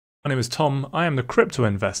My name is Tom, I am the crypto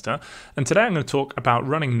investor, and today I'm going to talk about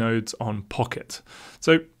running nodes on POKT.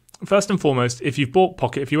 So first and foremost, if you've bought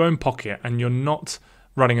POKT, if you own POKT and you're not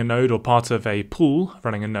running a node or part of a pool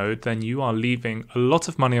running a node, then you are leaving a lot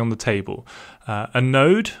of money on the table. A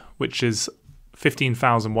node, which is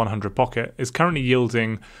 15,100 POKT, is currently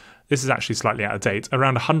yielding, this is actually slightly out of date,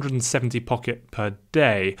 around 170 POKT per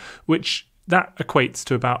day, which that equates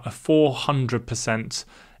to about a 400%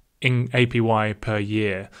 in APY per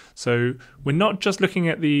year. So we're not just looking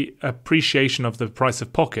at the appreciation of the price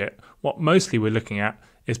of POKT. What mostly we're looking at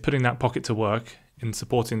is putting that POKT to work in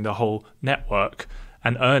supporting the whole network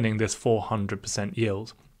and earning this 400%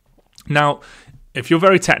 yield. Now, if you're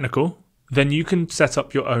very technical, then you can set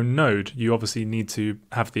up your own node. You obviously need to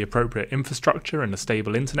have the appropriate infrastructure and a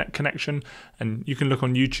stable internet connection, and you can look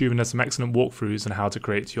on YouTube and there's some excellent walkthroughs on how to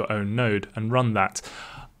create your own node and run that.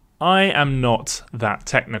 I am not that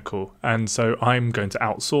technical, and so I'm going to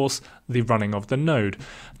outsource the running of the node.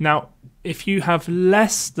 Now, if you have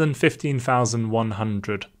less than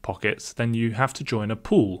 15,100 POKTs, then you have to join a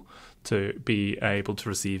pool to be able to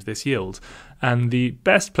receive this yield. And the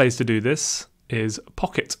best place to do this is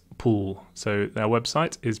POKT Pool. So their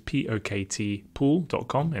website is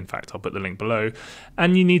POKTpool.com. In fact, I'll put the link below.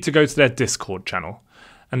 And you need to go to their Discord channel.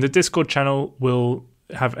 And the Discord channel will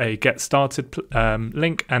have a get started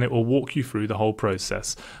link, and it will walk you through the whole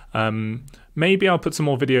process. Maybe I'll put some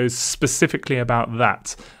more videos specifically about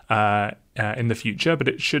that in the future, but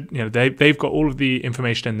it should, they've got all of the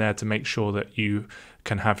information in there to make sure that you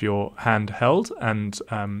can have your hand held and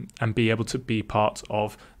be able to be part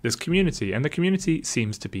of this community. And the community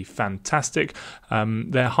seems to be fantastic.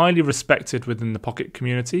 They're highly respected within the POKT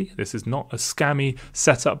community. This is not a scammy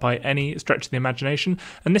setup by any stretch of the imagination,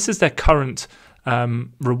 and this is their current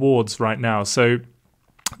rewards right now. So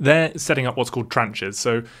they're setting up what's called tranches.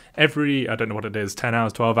 So every, I don't know what it is, 10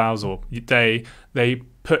 hours, 12 hours or day, they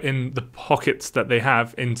put in the POKTs that they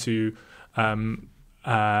have into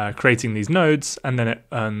creating these nodes, and then it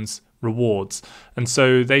earns rewards. And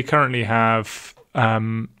so they currently have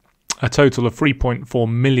a total of 3.4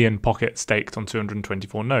 million POKT staked on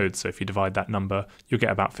 224 nodes. So if you divide that number, you'll get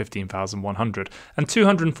about 15,100. And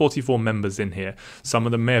 244 members in here. Some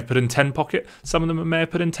of them may have put in 10 POKT, some of them may have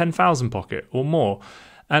put in 10,000 POKT or more.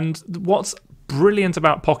 And what's brilliant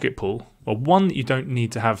about POKT Pool, well, one, you don't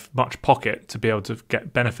need to have much POKT to be able to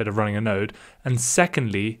get benefit of running a node. And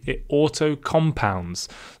secondly, it auto compounds.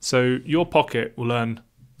 So your POKT will earn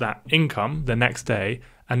that income the next day,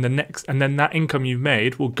 and then that income you've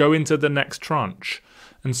made will go into the next tranche.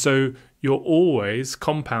 And so you're always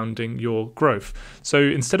compounding your growth. So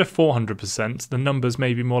instead of 400%, the numbers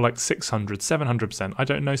may be more like 600, 700%. I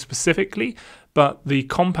don't know specifically, but the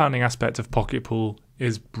compounding aspect of POKT Pool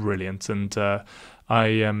is brilliant, and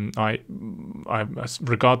I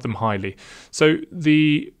regard them highly. So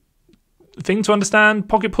the thing to understand,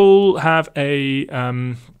 POKT Pool have a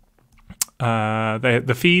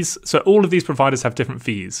the fees. So all of these providers have different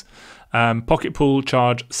fees. POKT Pool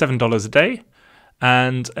charge $7 a day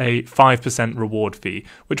and a 5% reward fee,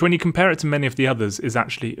 which when you compare it to many of the others is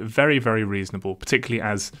actually very, very reasonable, particularly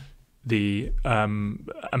as the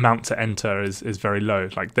amount to enter is very low.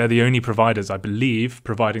 Like, they're the only providers, I believe,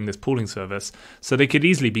 providing this pooling service, so they could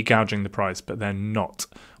easily be gouging the price, but they're not,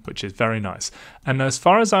 which is very nice. And as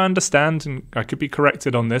far as I understand, and I could be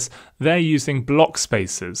corrected on this, they're using block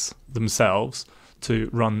spaces themselves to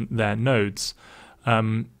run their nodes.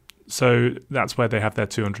 So that's where they have their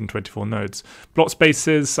 224 nodes. Block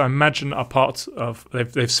spaces, I imagine, are part of,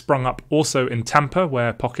 they've sprung up also in Tampa,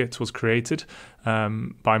 where POKT was created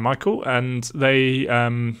by Michael, and they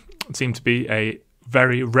seem to be a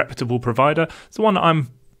very reputable provider. It's the one I'm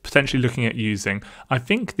potentially looking at using. I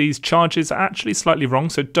think these charges are actually slightly wrong,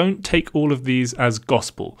 so don't take all of these as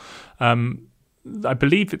gospel. I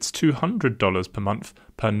believe it's $200 per month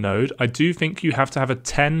per node. I do think you have to have a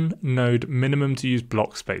 10 node minimum to use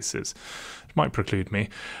block spaces. It might preclude me.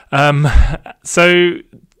 So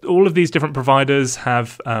all of these different providers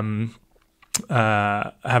have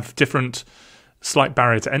different slight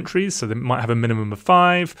barrier to entries. So they might have a minimum of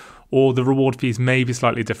 5, or the reward fees may be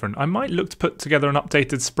slightly different. I might look to put together an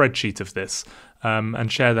updated spreadsheet of this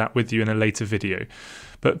and share that with you in a later video.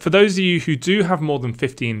 But for those of you who do have more than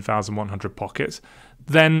 15,100 POKTs,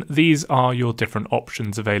 then these are your different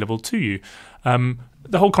options available to you.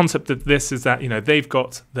 The whole concept of this is that, they've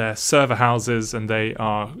got their server houses, and they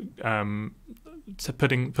are to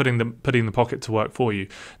putting the Pocket to work for you.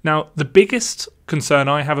 Now, the biggest concern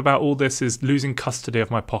I have about all this is losing custody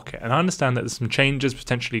of my Pocket, and I understand that there's some changes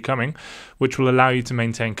potentially coming which will allow you to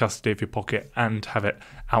maintain custody of your Pocket and have it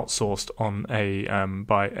outsourced on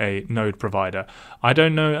by a node provider. I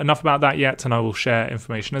don't know enough about that yet, and I will share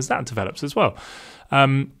information as that develops as well.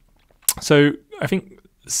 So I think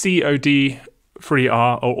COD free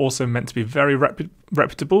are also meant to be very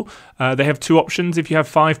reputable. They have two options. If you have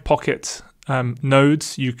 5 Pocket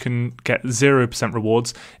nodes, you can get 0%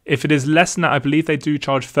 rewards. If it is less than that, I believe they do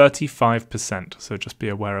charge 35%. So just be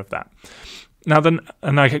aware of that. Now then,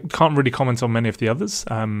 and I can't really comment on many of the others,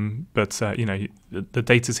 but you know, the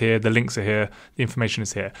data's here, the links are here, the information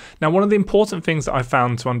is here. Now, one of the important things that I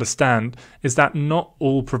found to understand is that not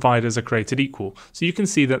all providers are created equal. So you can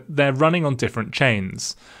see that they're running on different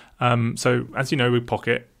chains. So as you know, with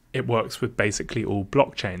Pocket, it works with basically all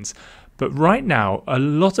blockchains. But right now, a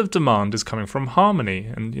lot of demand is coming from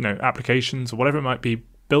Harmony and, you know, applications or whatever it might be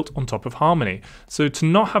built on top of Harmony. So to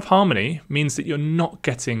not have Harmony means that you're not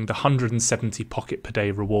getting the 170 Pocket per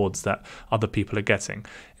day rewards that other people are getting.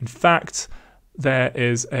 In fact, there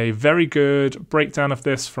is a very good breakdown of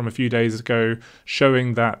this from a few days ago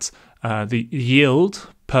showing that the yield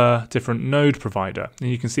per different node provider.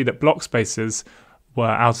 And you can see that block spaces were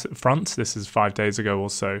out at front. This is 5 days ago or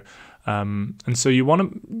so. And so you want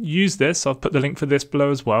to use this. I'll put the link for this below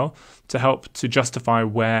as well to help to justify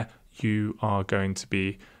where you are going to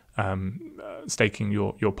be staking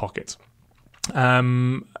your Pocket.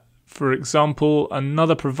 For example,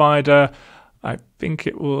 another provider, I think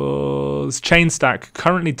it was Chainstack,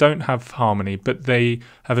 currently don't have Harmony, but they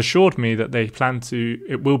have assured me that they plan to,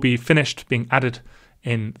 it will be finished being added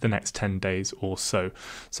in the next 10 days or so.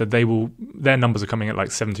 So their numbers are coming at like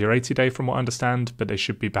 70 or 80 a day from what I understand, but they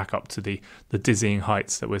should be back up to the dizzying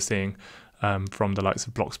heights that we're seeing from the likes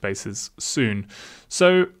of block spaces soon.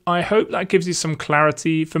 So I hope that gives you some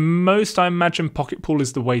clarity. For most, I imagine Pocket Pool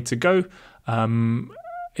is the way to go.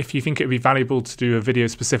 If you think it would be valuable to do a video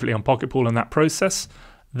specifically on Pocket Pool and that process,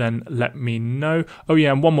 then let me know. Oh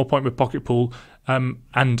yeah, and one more point with Pocket Pool,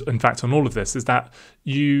 and in fact on all of this, is that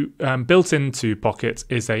you built into Pocket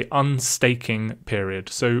is a unstaking period.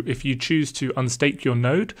 So if you choose to unstake your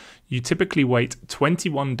node, you typically wait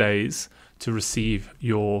 21 days to receive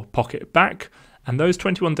your Pocket back, and those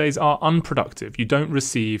 21 days are unproductive. You don't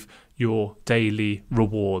receive your daily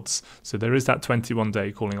rewards. So there is that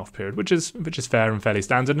 21-day calling off period, which is fair and fairly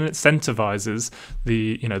standard, and it incentivizes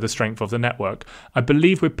the strength of the network. I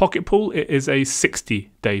believe with Pocket Pool it is a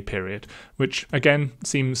 60-day period, which again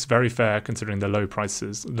seems very fair considering the low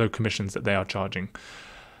prices, low commissions that they are charging.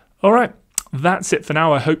 All right. That's it for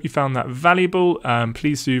now. I hope you found that valuable.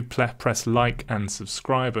 Please do press like and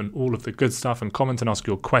subscribe and all of the good stuff, and comment and ask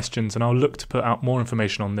your questions, and I'll look to put out more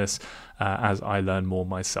information on this as I learn more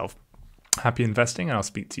myself. Happy investing, and I'll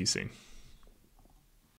speak to you soon.